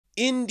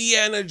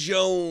Indiana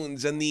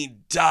Jones and the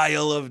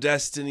Dial of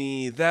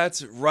Destiny.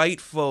 That's right,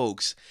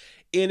 folks.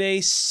 In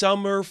a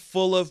summer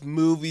full of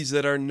movies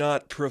that are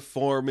not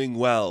performing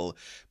well,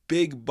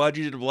 big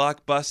budgeted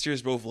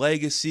blockbusters, both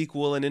Lego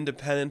sequel and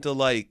independent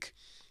alike,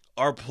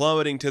 are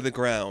plummeting to the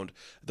ground.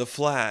 The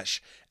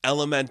Flash,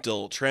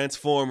 Elemental,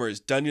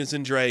 Transformers, Dungeons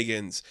and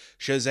Dragons,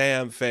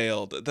 Shazam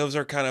failed. Those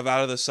are kind of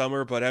out of the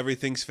summer, but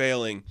everything's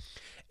failing.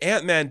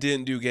 Ant-Man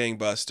didn't do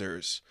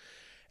gangbusters.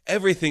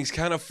 Everything's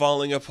kind of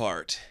falling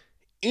apart.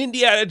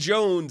 Indiana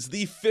Jones,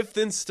 the fifth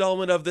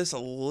installment of this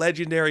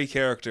legendary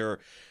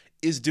character,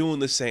 is doing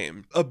the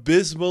same.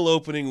 Abysmal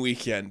opening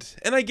weekend.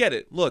 And I get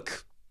it.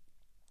 Look,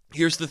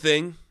 here's the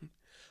thing.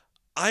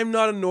 I'm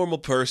not a normal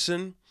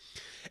person.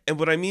 And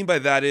what I mean by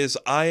that is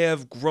I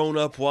have grown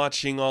up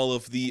watching all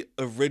of the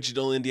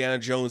original Indiana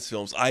Jones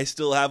films. I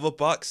still have a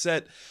box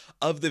set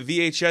of the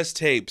VHS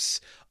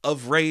tapes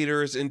of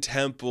Raiders and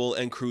Temple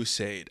and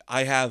Crusade.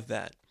 I have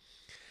that.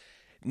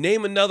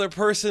 Name another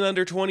person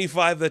under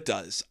 25 that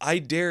does. I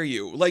dare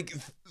you. Like,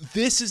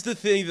 this is the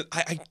thing that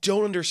I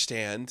don't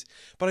understand,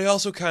 but I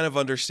also kind of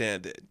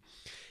understand it.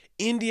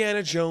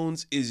 Indiana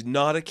Jones is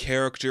not a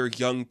character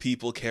young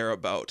people care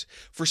about.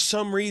 For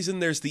some reason,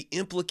 there's the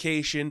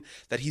implication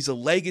that he's a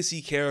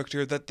legacy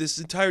character, that this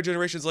entire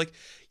generation is like,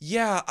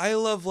 yeah, I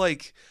love,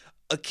 like,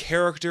 a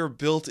character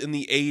built in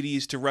the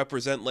 80s to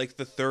represent, like,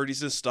 the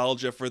 30s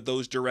nostalgia for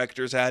those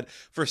directors had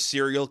for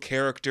serial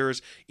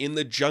characters in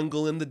the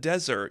jungle in the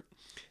desert.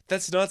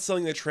 That's not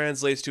something that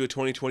translates to a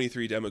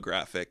 2023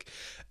 demographic.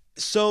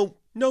 So,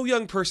 no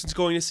young person's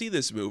going to see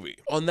this movie.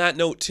 On that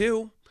note,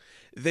 too,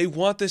 they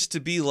want this to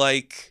be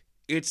like,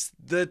 it's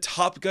the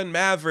Top Gun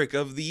Maverick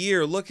of the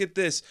year. Look at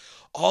this.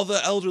 All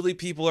the elderly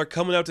people are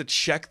coming out to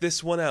check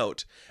this one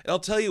out. And I'll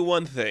tell you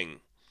one thing.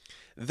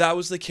 That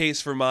was the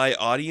case for my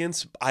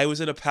audience. I was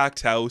in a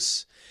packed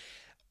house.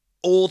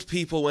 Old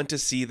people went to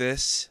see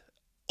this.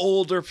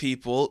 Older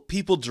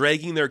people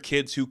dragging their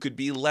kids who could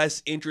be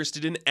less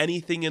interested in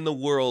anything in the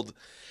world.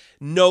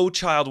 No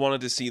child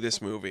wanted to see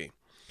this movie.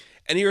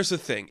 And here's the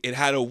thing. It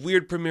had a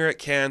weird premiere at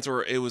Cannes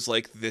where it was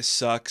like, this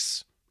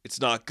sucks.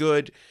 It's not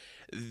good.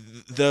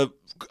 The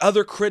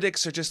other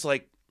critics are just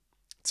like,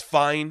 it's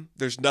fine.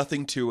 There's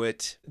nothing to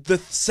it. The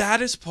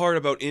saddest part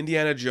about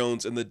Indiana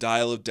Jones and the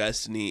Dial of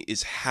Destiny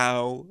is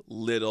how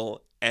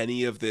little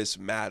any of this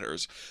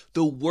matters.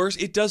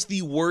 It does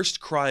the worst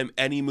crime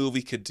any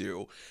movie could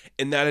do,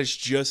 and that is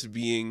just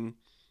being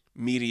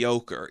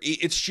mediocre.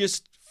 It's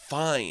just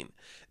fine.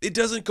 It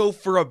doesn't go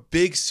for a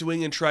big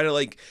swing and try to,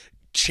 like,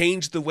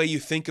 change the way you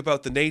think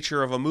about the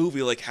nature of a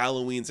movie like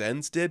Halloween's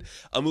Ends did.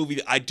 A movie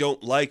that I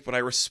don't like, but I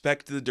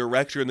respect the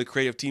director and the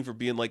creative team for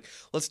being like,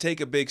 let's take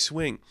a big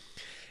swing.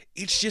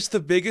 It's just the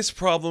biggest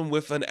problem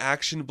with an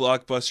action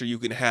blockbuster you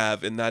can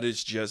have, and that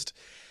is just,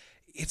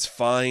 it's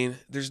fine.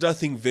 There's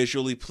nothing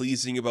visually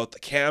pleasing about the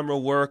camera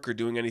work or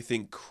doing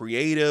anything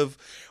creative.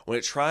 When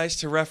it tries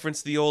to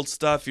reference the old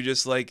stuff, you're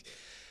just like,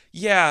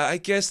 yeah, I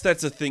guess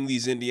that's a thing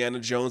these Indiana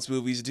Jones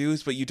movies do,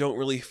 but you don't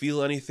really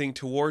feel anything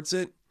towards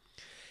it.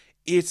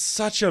 It's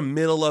such a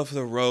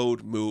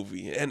middle-of-the-road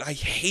movie, and I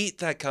hate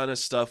that kind of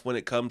stuff when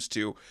it comes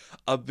to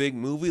a big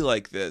movie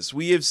like this.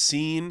 We have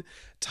seen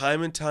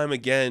time and time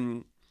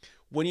again,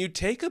 when you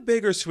take a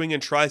bigger swing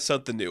and try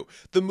something new.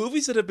 The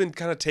movies that have been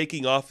kind of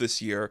taking off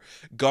this year,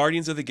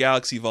 Guardians of the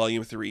Galaxy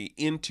Volume 3,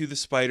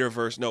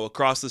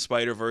 Across the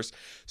Spider-Verse,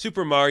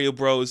 Super Mario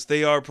Bros.,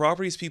 they are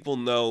properties people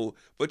know,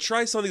 but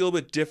try something a little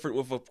bit different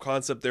with a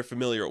concept they're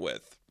familiar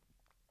with.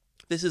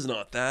 This is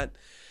not that.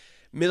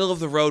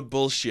 Middle-of-the-road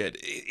bullshit.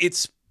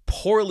 It's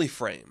poorly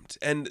framed,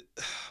 and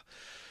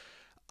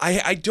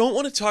I don't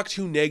want to talk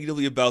too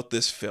negatively about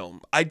this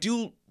film. I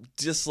do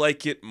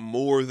dislike it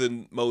more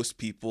than most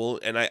people,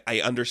 and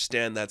I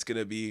understand that's going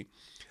to be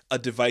a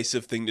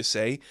divisive thing to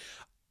say.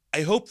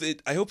 I hope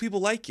people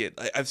like it.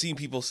 I've seen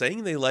people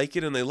saying they like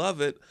it and they love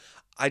it.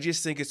 I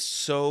just think it's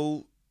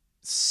so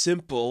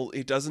simple,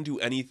 it doesn't do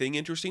anything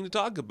interesting to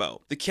talk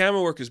about. The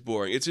camera work is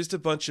boring. It's just a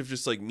bunch of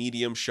just like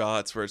medium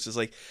shots where it's just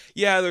like,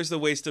 yeah, there's the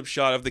waist-up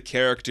shot of the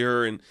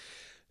character, and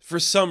for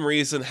some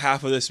reason,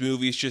 half of this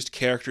movie is just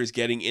characters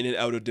getting in and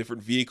out of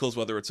different vehicles,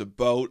 whether it's a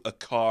boat, a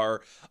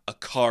car, a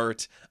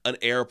cart, an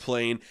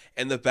airplane,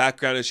 and the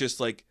background is just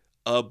like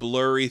a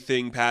blurry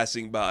thing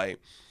passing by.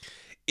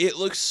 It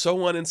looks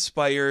so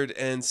uninspired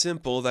and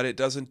simple that it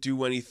doesn't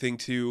do anything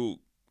to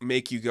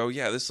make you go,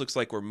 yeah, this looks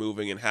like we're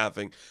moving and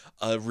having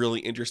a really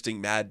interesting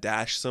mad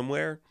dash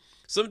somewhere.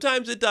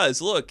 Sometimes it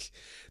does. Look,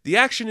 the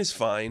action is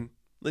fine.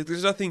 Like,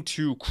 there's nothing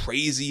too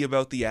crazy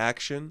about the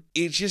action.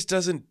 It just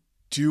doesn't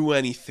do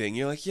anything.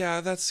 You're like, yeah,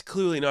 that's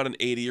clearly not an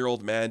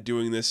 80-year-old man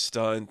doing this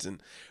stunt,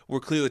 and we're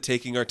clearly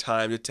taking our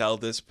time to tell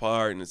this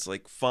part, and it's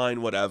like,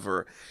 fine,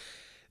 whatever.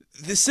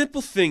 The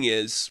simple thing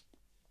is,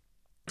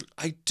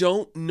 I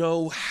don't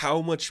know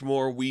how much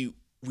more we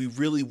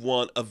really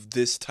want of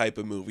this type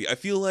of movie. I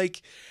feel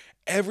like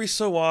every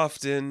so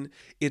often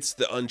it's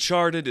the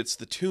Uncharted, it's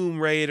the Tomb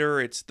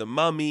Raider, it's the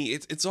Mummy,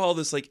 it's all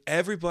this, like,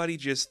 everybody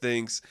just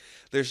thinks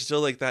there's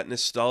still like that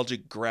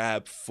nostalgic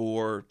grab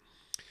for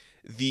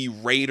the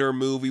Raider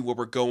movie where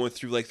we're going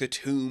through like the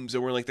tombs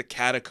and we're in like the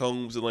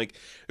catacombs and like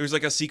there's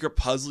like a secret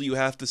puzzle you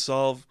have to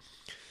solve.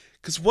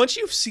 Because once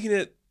you've seen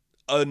it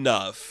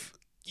enough,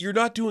 you're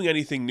not doing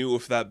anything new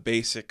with that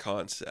basic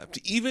concept.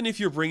 Even if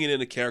you're bringing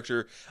in a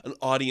character an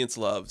audience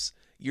loves,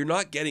 you're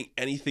not getting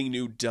anything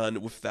new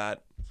done with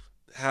that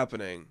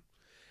happening.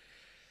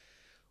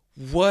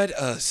 What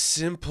a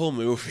simple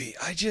movie.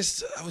 I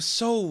was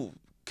so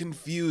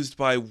confused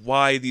by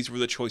why these were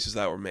the choices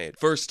that were made.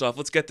 First off,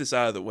 let's get this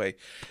out of the way.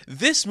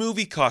 This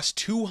movie cost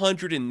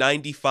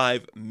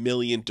 $295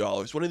 million,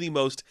 one of the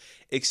most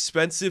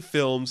expensive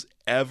films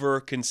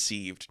ever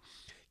conceived.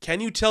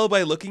 Can you tell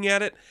by looking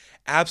at it?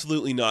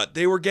 Absolutely not.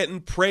 They were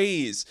getting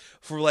praise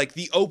for like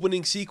the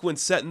opening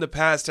sequence set in the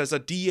past as a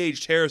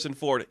de-aged Harrison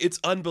Ford. It's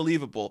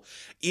unbelievable.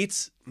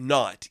 It's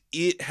not.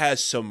 It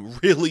has some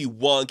really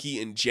wonky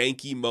and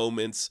janky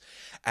moments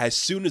as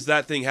soon as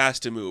that thing has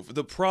to move.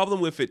 The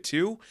problem with it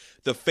too,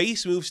 the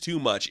face moves too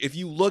much. If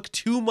you look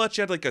too much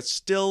at like a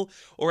still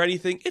or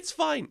anything, it's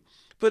fine.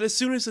 But as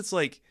soon as it's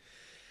like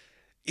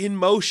in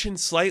motion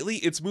slightly,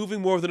 it's moving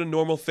more than a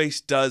normal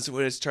face does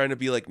when it's trying to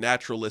be like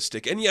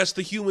naturalistic. And yes,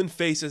 the human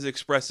face is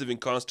expressive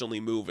and constantly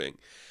moving.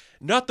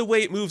 Not the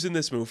way it moves in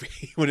this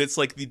movie when it's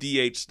like the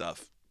DH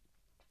stuff.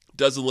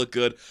 Doesn't look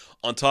good.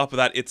 On top of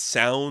that, it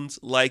sounds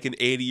like an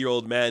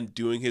 80-year-old man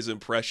doing his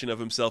impression of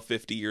himself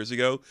 50 years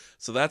ago.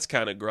 So that's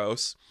kind of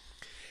gross.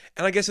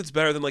 And I guess it's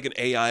better than like an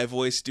AI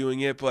voice doing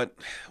it, but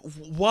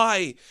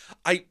why?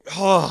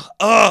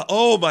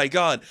 Oh my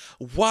God.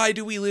 Why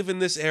do we live in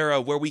this era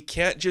where we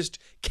can't just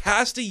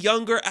cast a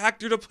younger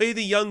actor to play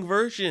the young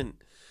version?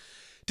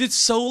 Did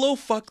Solo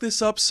fuck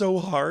this up so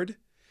hard?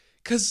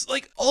 Because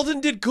like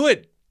Alden did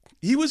good.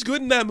 He was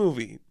good in that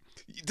movie.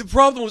 The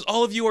problem was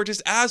all of you are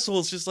just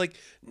assholes, just like,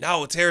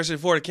 no, it's Harrison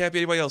Ford, it can't be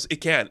anybody else. It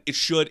can, it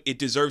should, it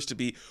deserves to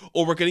be,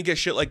 or we're gonna get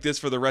shit like this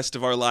for the rest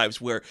of our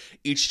lives, where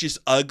it's just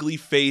ugly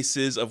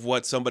faces of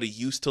what somebody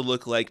used to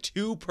look like,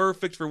 too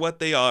perfect for what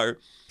they are,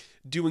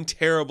 doing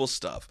terrible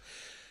stuff.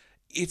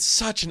 It's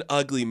such an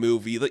ugly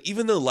movie. Like,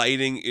 even the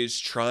lighting is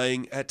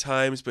trying at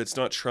times, but it's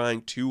not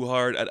trying too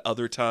hard at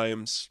other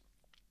times.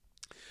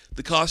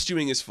 The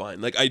costuming is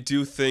fine. Like, I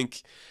do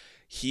think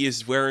he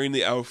is wearing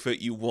the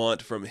outfit you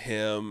want from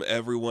him.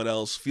 Everyone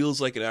else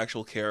feels like an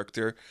actual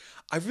character.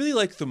 I really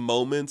like the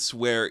moments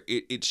where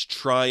it's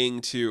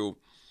trying to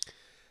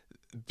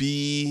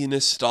be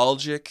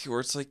nostalgic,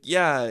 where it's like,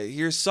 yeah,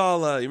 here's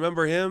Sala. You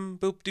remember him?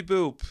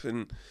 Boop-de-boop.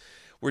 And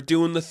we're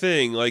doing the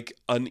thing. Like,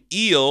 an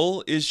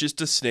eel is just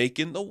a snake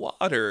in the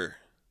water.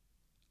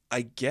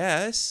 I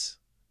guess.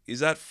 Is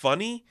that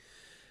funny?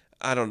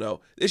 I don't know.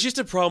 It's just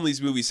a problem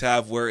these movies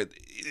have where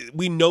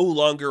we no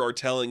longer are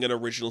telling an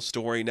original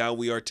story. Now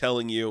we are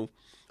telling you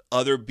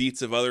other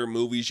beats of other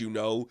movies you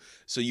know,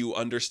 so you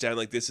understand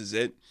like this is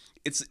it.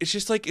 It's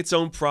just like its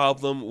own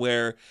problem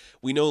where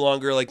we no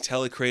longer like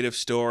tell a creative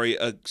story.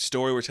 A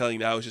story we're telling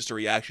now is just a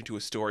reaction to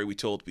a story we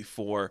told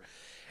before.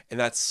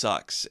 And that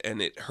sucks.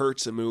 And it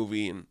hurts a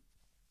movie. And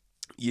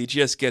you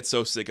just get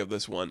so sick of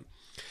this one.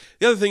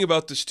 The other thing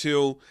about this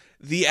too,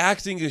 the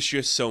acting is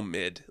just so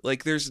mid.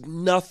 Like, there's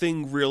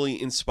nothing really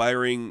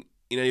inspiring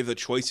in any of the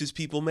choices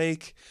people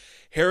make.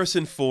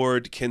 Harrison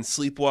Ford can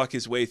sleepwalk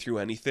his way through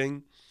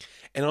anything.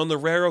 And on the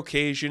rare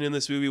occasion in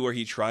this movie where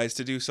he tries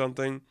to do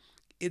something,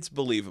 it's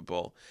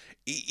believable.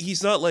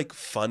 He's not, like,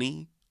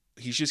 funny.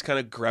 He's just kind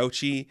of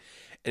grouchy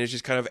and is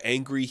just kind of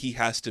angry he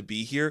has to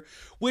be here,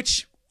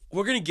 which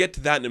we're going to get to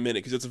that in a minute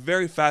because it's a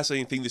very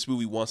fascinating thing this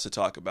movie wants to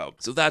talk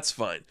about. So that's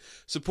fine.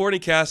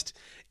 Supporting cast,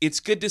 it's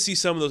good to see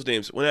some of those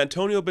names. When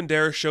Antonio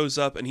Banderas shows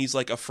up and he's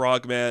like a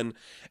frogman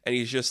and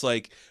he's just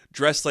like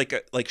dressed like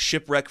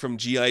Shipwreck from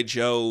G.I.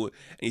 Joe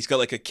and he's got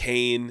like a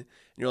cane and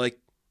you're like,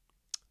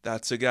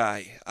 that's a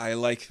guy. I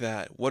like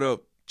that.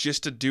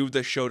 Just a dude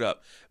that showed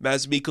up.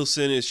 Mads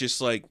Mikkelsen is just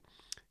like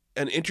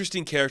an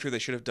interesting character they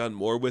should have done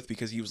more with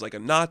because he was like a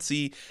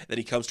Nazi, then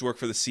he comes to work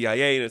for the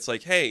CIA, and it's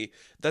like, hey,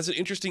 that's an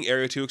interesting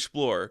area to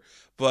explore,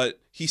 but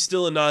he's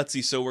still a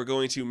Nazi, so we're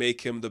going to make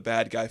him the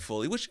bad guy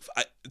fully, which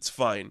it's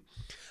fine.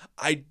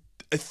 I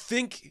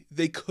think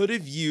they could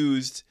have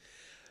used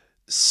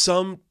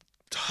some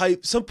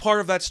part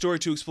of that story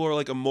to explore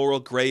like a moral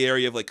gray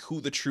area of like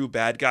who the true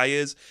bad guy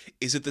is.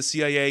 Is it the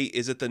CIA?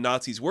 Is it the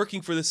Nazis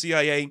working for the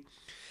CIA?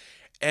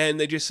 And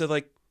they just said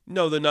like,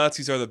 no, the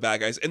Nazis are the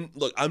bad guys. And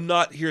look, I'm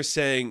not here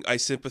saying I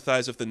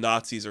sympathize with the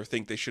Nazis or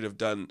think they should have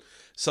done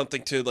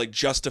something to like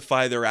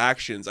justify their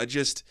actions.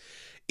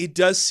 It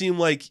does seem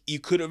like you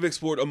could have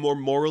explored a more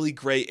morally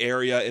gray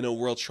area in a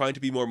world trying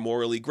to be more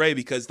morally gray,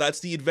 because that's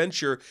the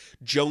adventure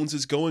Jones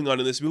is going on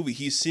in this movie.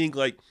 He's seeing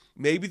like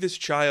maybe this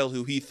child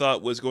who he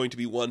thought was going to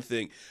be one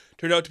thing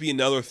turned out to be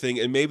another thing,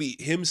 and maybe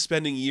him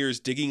spending years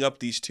digging up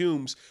these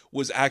tombs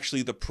was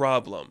actually the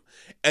problem.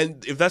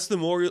 And if that's the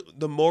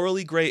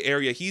morally gray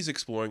area he's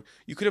exploring,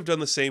 you could have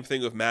done the same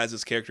thing with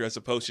Mads' character as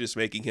opposed to just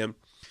making him,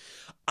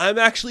 I'm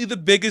actually the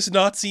biggest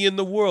Nazi in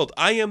the world.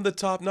 I am the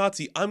top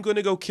Nazi. I'm going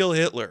to go kill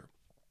Hitler.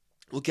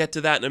 We'll get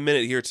to that in a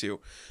minute here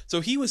too.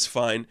 So he was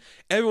fine.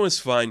 Everyone was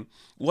fine.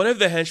 One of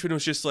the henchmen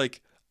was just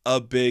like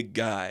a big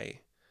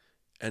guy.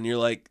 And you're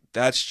like,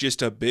 that's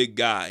just a big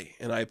guy.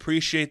 And I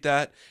appreciate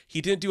that.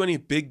 He didn't do any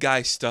big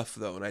guy stuff,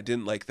 though, and I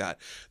didn't like that.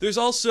 There's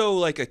also,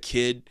 like, a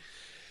kid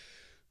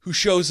who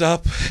shows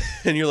up,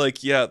 and you're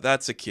like, yeah,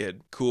 that's a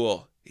kid.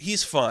 Cool.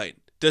 He's fine.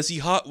 Does he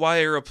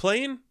hotwire a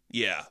plane?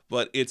 Yeah,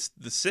 but it's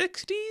the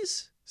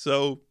 60s?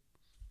 So,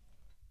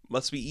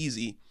 must be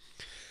easy.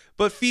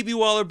 But Phoebe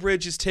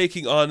Waller-Bridge is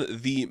taking on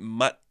the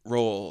mutt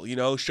role. You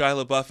know,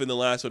 Shia LaBeouf in the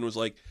last one was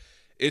like,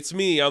 it's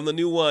me, I'm the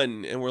new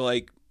one. And we're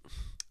like,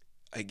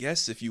 I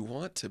guess if you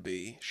want to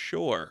be,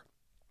 sure.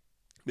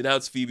 But now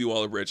it's Phoebe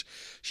Waller-Bridge.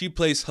 She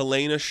plays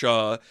Helena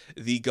Shaw,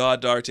 the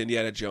goddard to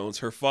Indiana Jones.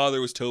 Her father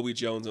was Toby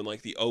Jones in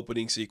like the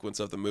opening sequence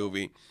of the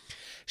movie.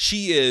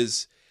 She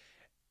is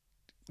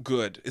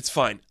good. It's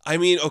fine. I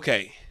mean,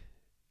 okay.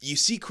 You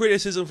see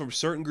criticism from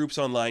certain groups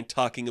online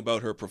talking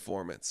about her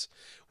performance,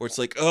 where it's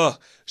like, oh,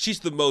 she's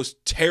the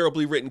most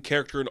terribly written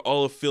character in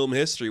all of film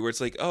history, where it's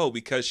like, oh,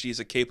 because she's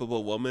a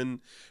capable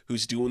woman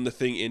who's doing the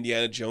thing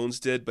Indiana Jones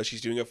did, but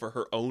she's doing it for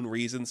her own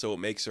reason, so it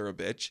makes her a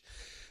bitch.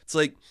 It's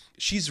like,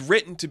 she's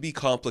written to be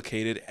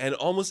complicated and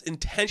almost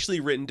intentionally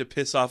written to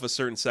piss off a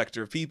certain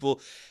sector of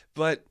people,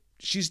 but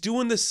she's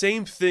doing the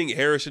same thing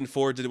Harrison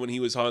Ford did when he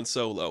was Han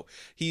Solo.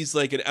 He's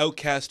like an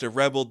outcast, a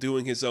rebel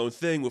doing his own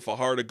thing with a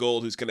heart of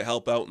gold who's going to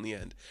help out in the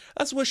end.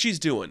 That's what she's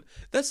doing.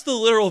 That's the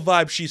literal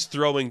vibe she's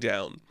throwing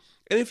down.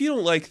 And if you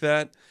don't like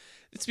that,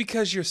 it's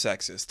because you're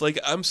sexist. Like,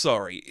 I'm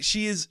sorry.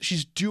 She's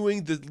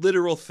doing the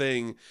literal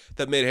thing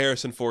that made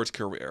Harrison Ford's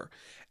career.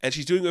 And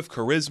she's doing it with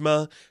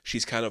charisma.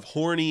 She's kind of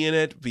horny in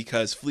it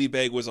because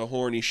Fleabag was a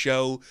horny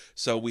show.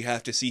 So we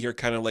have to see her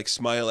kind of like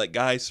smile at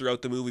guys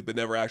throughout the movie, but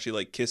never actually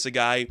like kiss a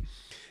guy.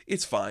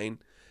 It's fine.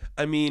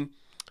 I mean,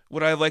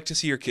 would I like to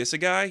see her kiss a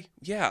guy?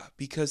 Yeah,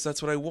 because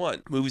that's what I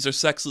want. Movies are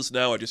sexless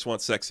now. I just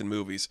want sex in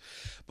movies.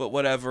 But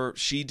whatever.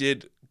 She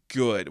did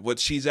good. What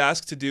she's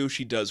asked to do,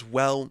 she does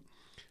well.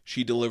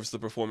 She delivers the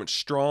performance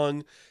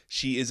strong.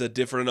 She is a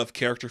different enough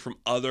character from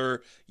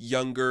other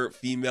younger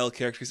female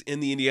characters in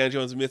the Indiana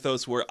Jones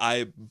mythos where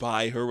I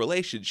buy her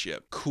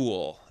relationship.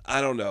 Cool. I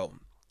don't know.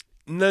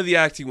 None of the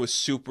acting was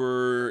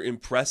super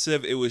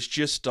impressive. It was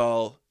just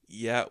all,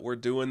 yeah, we're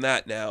doing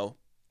that now.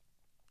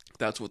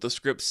 That's what the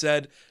script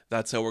said.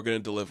 That's how we're going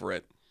to deliver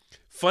it.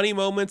 Funny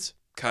moments?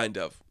 Kind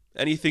of.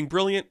 Anything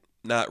brilliant?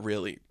 Not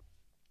really.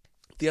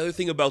 The other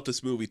thing about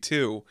this movie,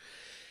 too,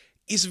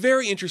 is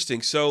very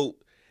interesting. So,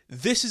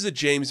 this is a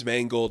James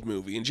Mangold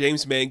movie, and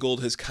James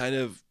Mangold has kind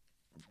of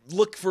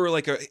looked for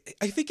like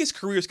I think his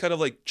career is kind of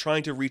like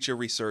trying to reach a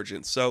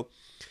resurgence. So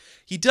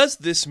he does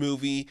this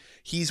movie.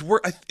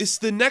 It's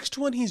the next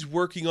one he's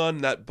working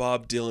on, that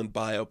Bob Dylan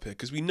biopic,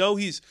 because we know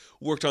he's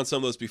worked on some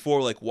of those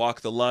before, like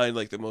Walk the Line,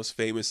 like the most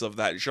famous of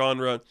that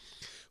genre.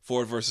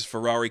 Ford versus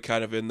Ferrari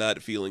kind of in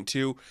that feeling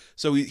too.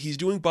 So he's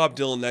doing Bob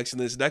Dylan next,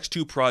 and his next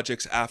two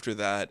projects after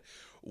that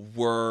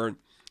were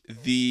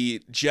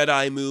the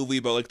Jedi movie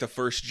about like the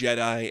first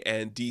Jedi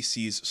and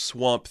DC's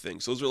Swamp Thing.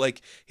 So those are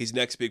like his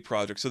next big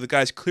project. So the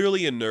guy's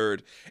clearly a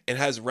nerd and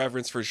has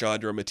reverence for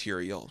genre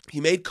material. He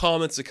made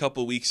comments a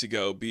couple weeks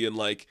ago being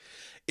like,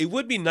 it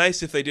would be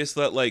nice if they just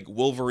let like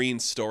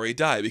Wolverine's story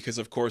die, because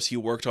of course he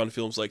worked on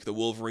films like The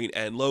Wolverine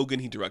and Logan.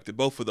 He directed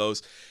both of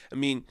those. I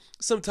mean,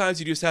 sometimes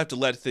you just have to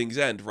let things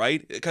end,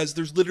 right? Because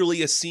there's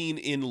literally a scene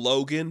in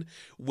Logan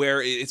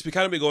where it's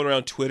kind of been going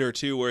around Twitter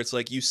too, where it's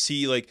like you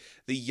see like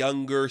the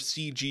younger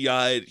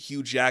CGI'd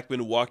Hugh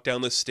Jackman walk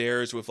down the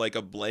stairs with like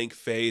a blank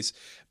face,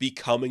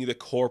 becoming the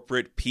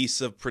corporate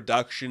piece of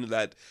production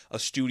that a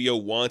studio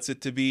wants it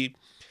to be.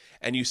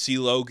 And you see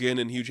Logan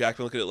and Hugh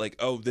Jackman look at it like,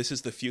 oh, this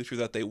is the future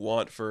that they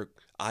want for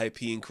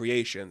IP and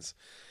creations.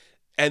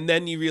 And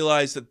then you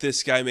realize that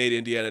this guy made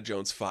Indiana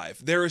Jones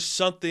 5. There is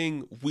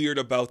something weird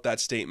about that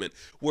statement,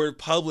 where in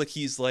public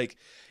he's like,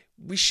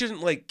 we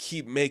shouldn't like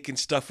keep making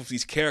stuff with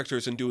these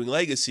characters and doing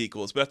legacy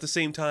sequels, but at the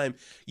same time,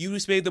 you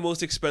just made the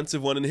most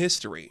expensive one in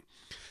history.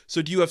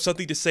 So do you have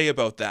something to say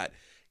about that?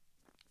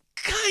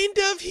 Kind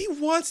of. He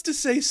wants to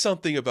say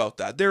something about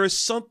that. There is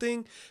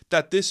something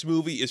that this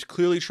movie is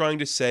clearly trying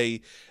to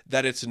say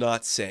that it's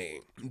not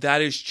saying.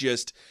 That is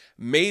just,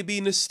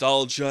 maybe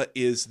nostalgia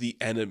is the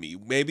enemy.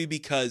 Maybe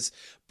because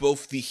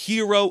both the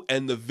hero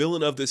and the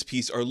villain of this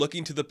piece are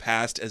looking to the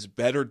past as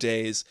better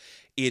days.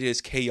 It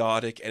is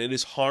chaotic and it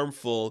is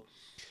harmful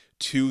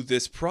to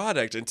this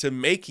product and to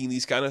making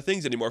these kind of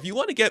things anymore. If you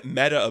want to get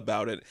meta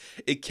about it,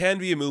 it can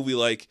be a movie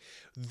like,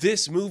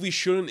 this movie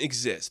shouldn't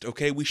exist,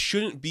 okay? We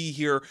shouldn't be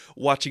here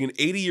watching an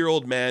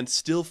 80-year-old man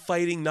still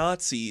fighting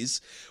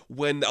Nazis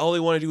when all they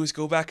want to do is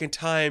go back in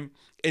time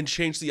and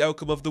change the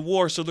outcome of the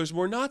war so there's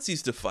more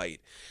Nazis to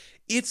fight.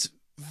 It's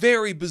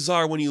very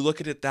bizarre when you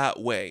look at it that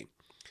way.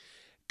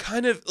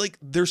 Kind of like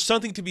there's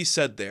something to be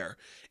said there.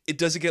 It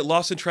doesn't get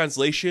lost in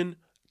translation.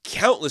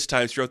 countless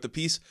times throughout the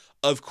piece,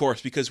 of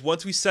course, because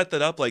once we set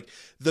that up, like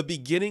the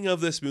beginning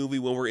of this movie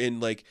when we're in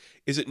like,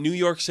 is it New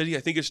York City?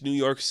 I think it's New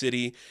York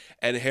City,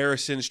 and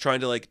Harrison's trying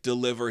to like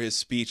deliver his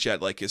speech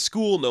at like his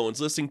school. No one's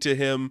listening to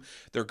him.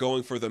 They're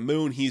going for the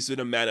moon. He's been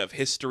a man of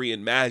history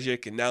and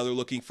magic, and now they're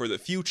looking for the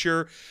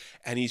future,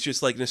 and he's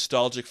just like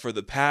nostalgic for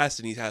the past,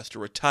 and he has to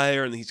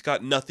retire, and he's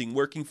got nothing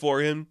working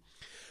for him.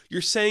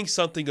 You're saying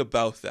something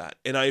about that,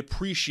 and I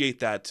appreciate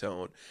that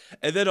tone.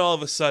 And then all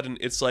of a sudden,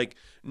 it's like,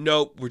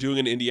 nope, we're doing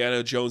an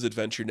Indiana Jones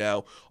adventure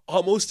now,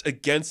 almost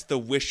against the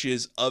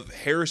wishes of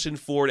Harrison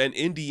Ford and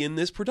Indy in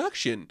this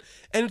production.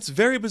 And it's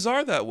very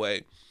bizarre that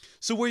way.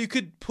 So where you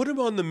could put him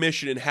on the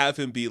mission and have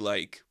him be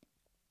like,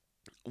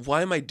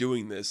 why am I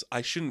doing this?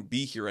 I shouldn't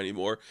be here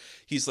anymore.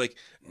 He's like,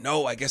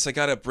 no, I guess I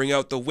gotta bring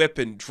out the whip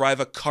and drive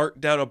a cart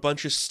down a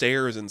bunch of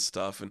stairs and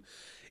stuff. And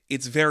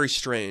it's very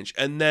strange.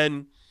 And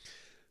then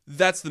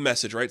that's the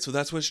message, right? So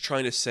that's what it's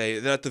trying to say.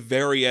 Then at the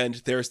very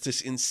end, there's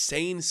this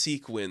insane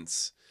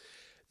sequence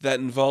that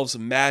involves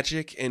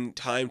magic and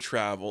time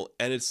travel,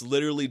 and it's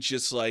literally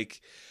just like,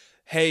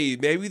 hey,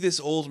 maybe this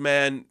old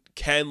man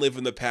can live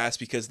in the past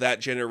because that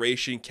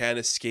generation can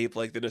escape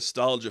like the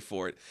nostalgia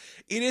for it.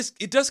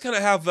 It does kind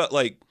of have that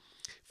like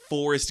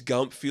Forrest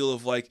Gump feel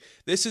of like,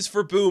 this is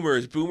for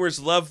boomers.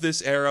 Boomers love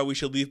this era. We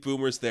should leave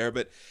boomers there.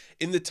 But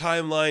in the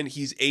timeline,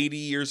 he's 80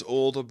 years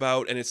old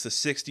about, and it's the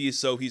 60s,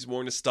 so he's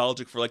more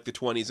nostalgic for like the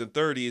 20s and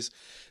 30s.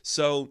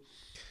 So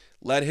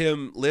let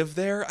him live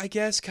there, I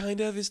guess,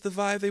 kind of is the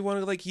vibe they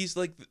wanted. Like, he's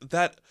like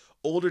that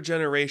older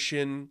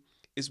generation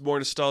is more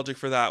nostalgic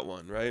for that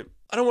one, right?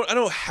 I don't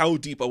know how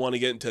deep I want to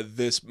get into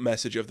this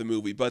message of the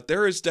movie, but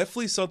there is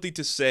definitely something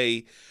to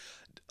say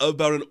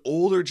about an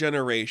older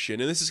generation,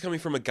 and this is coming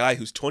from a guy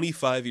who's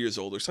 25 years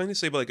old. There's something to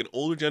say about like an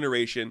older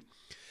generation.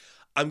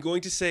 I'm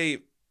going to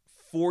say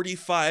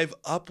 45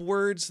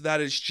 upwards.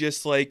 That is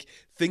just like,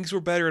 things were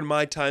better in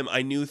my time.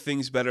 I knew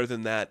things better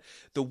than that.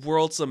 The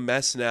world's a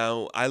mess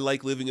now. I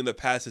like living in the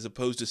past as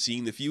opposed to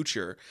seeing the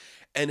future.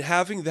 And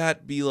having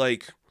that be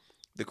like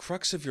the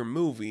crux of your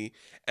movie,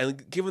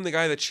 and giving the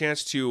guy the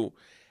chance to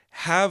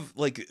have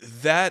like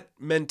that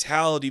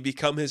mentality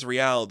become his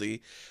reality.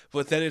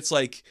 But then it's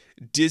like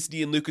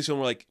Disney and Lucasfilm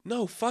were like,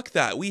 no, fuck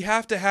that. We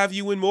have to have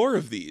you in more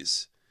of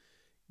these.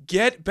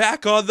 Get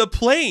back on the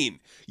plane.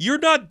 You're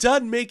not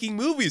done making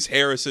movies,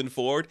 Harrison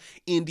Ford,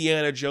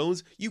 Indiana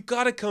Jones. You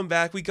gotta come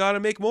back. We gotta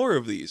make more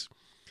of these.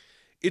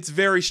 It's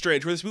very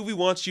strange. Where this movie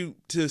wants you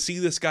to see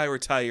this guy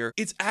retire,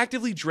 it's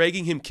actively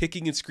dragging him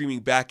kicking and screaming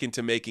back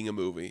into making a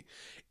movie.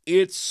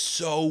 It's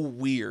so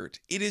weird.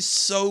 It is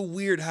so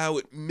weird how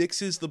it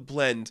mixes the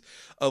blend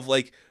of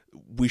like,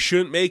 we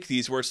shouldn't make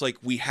these, where it's like,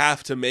 we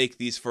have to make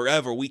these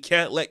forever. We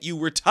can't let you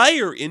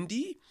retire,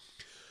 Indy.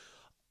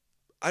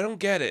 I don't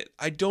get it.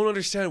 I don't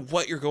understand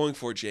what you're going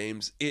for,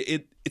 James.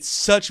 It's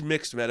such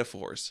mixed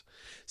metaphors.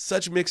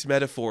 Such mixed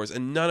metaphors,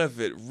 and none of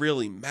it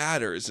really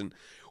matters. And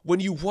when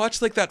you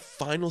watch like that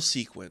final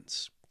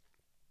sequence,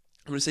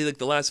 I'm going to say like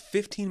the last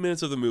 15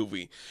 minutes of the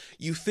movie,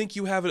 you think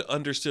you haven't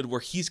understood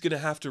where he's going to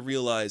have to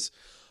realize,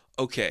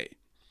 okay,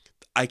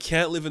 I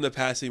can't live in the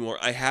past anymore.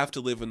 I have to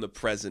live in the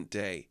present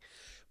day.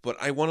 But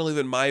I want to live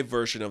in my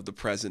version of the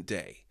present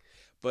day.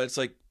 But it's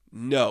like,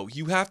 no,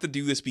 you have to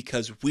do this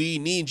because we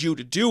need you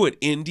to do it,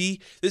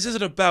 Indy. This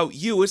isn't about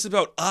you. It's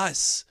about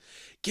us.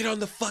 Get on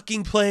the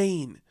fucking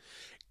plane.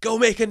 Go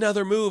make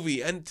another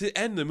movie. And to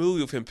end the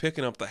movie with him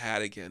picking up the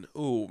hat again.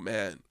 Oh,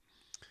 man.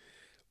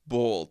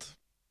 Bold.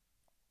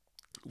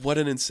 What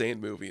an insane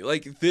movie.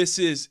 Like,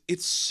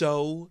 it's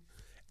so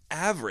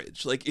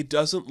average. Like, it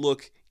doesn't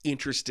look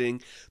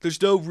interesting.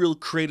 There's no real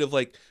creative,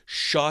 like,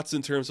 shots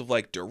in terms of,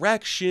 like,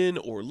 direction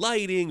or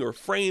lighting or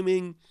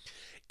framing.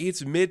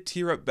 It's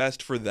mid-tier at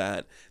best for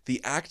that.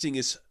 The acting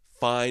is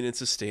fine and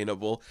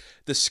sustainable.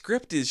 The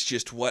script is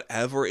just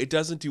whatever. It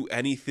doesn't do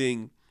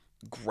anything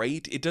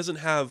great. It doesn't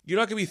have, you're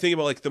not gonna be thinking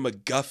about like the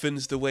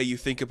MacGuffins the way you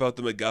think about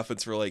the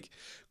MacGuffins for like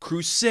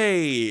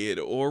Crusade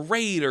or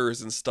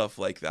Raiders and stuff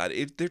like that.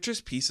 They're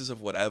just pieces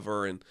of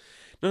whatever, and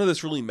none of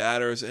this really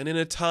matters. And in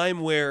a time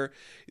where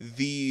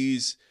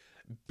these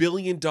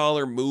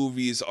billion-dollar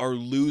movies are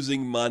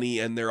losing money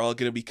and they're all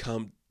gonna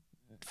become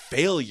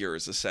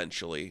failures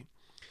essentially,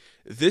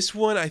 this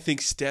one I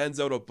think stands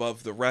out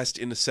above the rest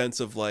in the sense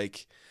of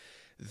like,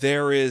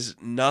 there is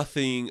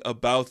nothing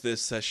about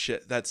this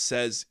that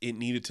says it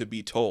needed to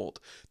be told.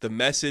 The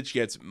message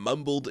gets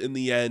mumbled in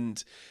the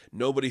end.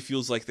 Nobody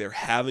feels like they're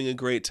having a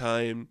great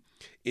time.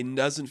 It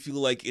doesn't feel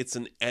like it's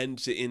an end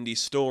to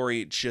Indy's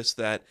story, just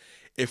that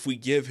if we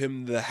give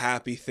him the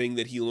happy thing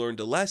that he learned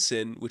a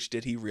lesson, which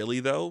did he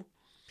really though?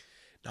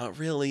 Not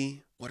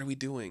really. What are we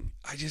doing?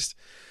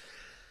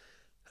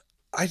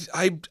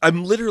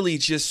 I'm literally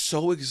just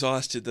so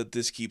exhausted that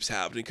this keeps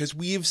happening, because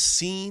we have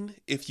seen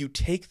if you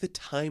take the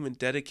time and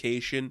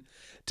dedication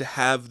to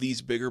have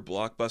these bigger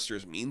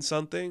blockbusters mean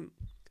something,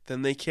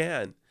 then they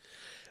can.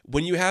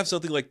 When you have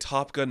something like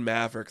Top Gun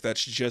Maverick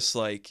that's just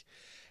like,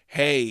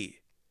 hey,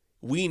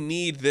 We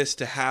need this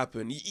to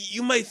happen.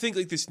 You might think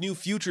like this new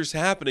future's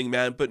happening,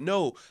 man, but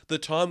no, the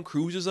Tom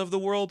Cruises of the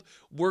world,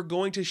 we're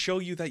going to show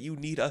you that you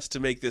need us to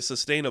make this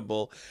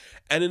sustainable.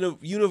 And in a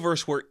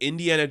universe where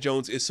Indiana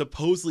Jones is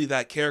supposedly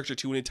that character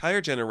to an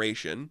entire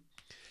generation,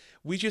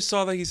 we just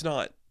saw that he's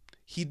not.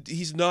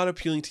 He's not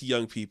appealing to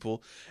young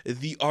people.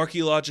 The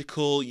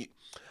archaeological,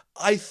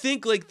 I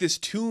think like this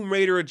Tomb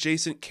Raider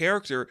adjacent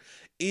character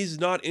is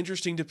not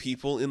interesting to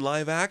people in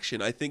live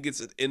action. I think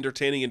it's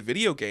entertaining in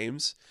video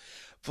games.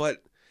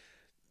 But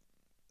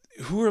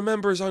who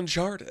remembers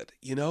Uncharted,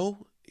 you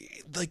know?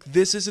 Like,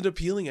 this isn't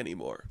appealing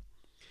anymore.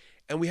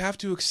 And we have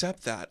to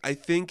accept that. I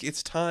think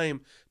it's time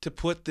to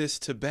put this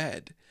to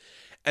bed.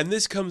 And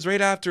this comes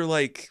right after,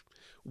 like,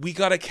 we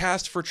got a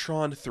cast for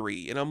Tron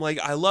 3. And I'm like,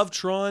 I love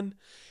Tron.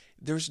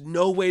 There's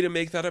no way to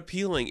make that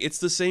appealing. It's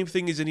the same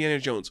thing as Indiana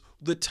Jones.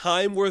 The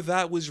time where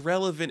that was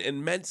relevant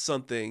and meant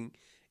something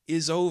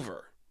is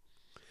over.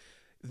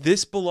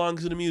 This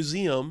belongs in a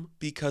museum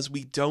because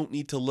we don't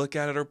need to look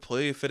at it or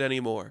play with it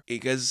anymore.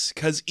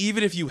 Because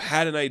even if you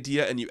had an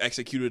idea and you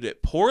executed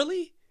it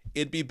poorly,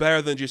 it'd be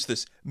better than just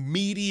this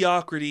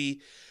mediocrity,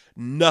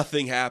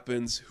 nothing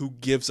happens, who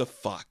gives a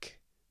fuck.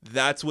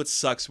 That's what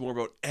sucks more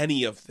about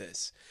any of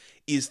this,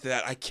 is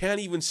that I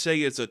can't even say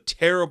it's a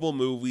terrible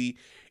movie.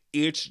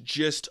 It's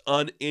just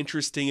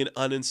uninteresting and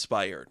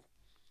uninspired.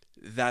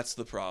 That's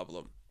the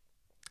problem.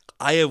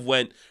 I have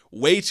went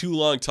way too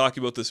long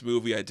talking about this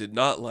movie I did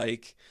not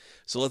like,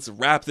 so let's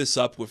wrap this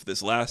up with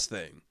this last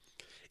thing.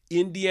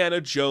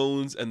 Indiana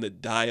Jones and the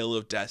Dial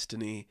of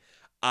Destiny,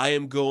 I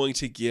am going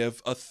to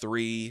give a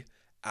 3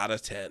 out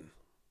of 10.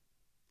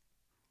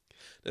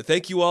 Now,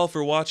 thank you all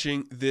for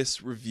watching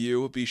this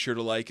review. Be sure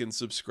to like and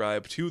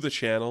subscribe to the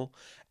channel.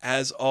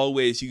 As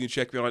always, you can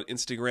check me out on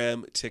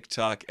Instagram,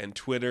 TikTok, and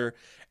Twitter.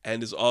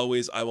 And as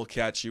always, I will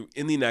catch you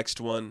in the next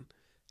one.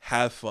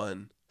 Have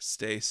fun.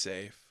 Stay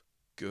safe.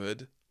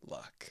 Good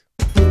luck.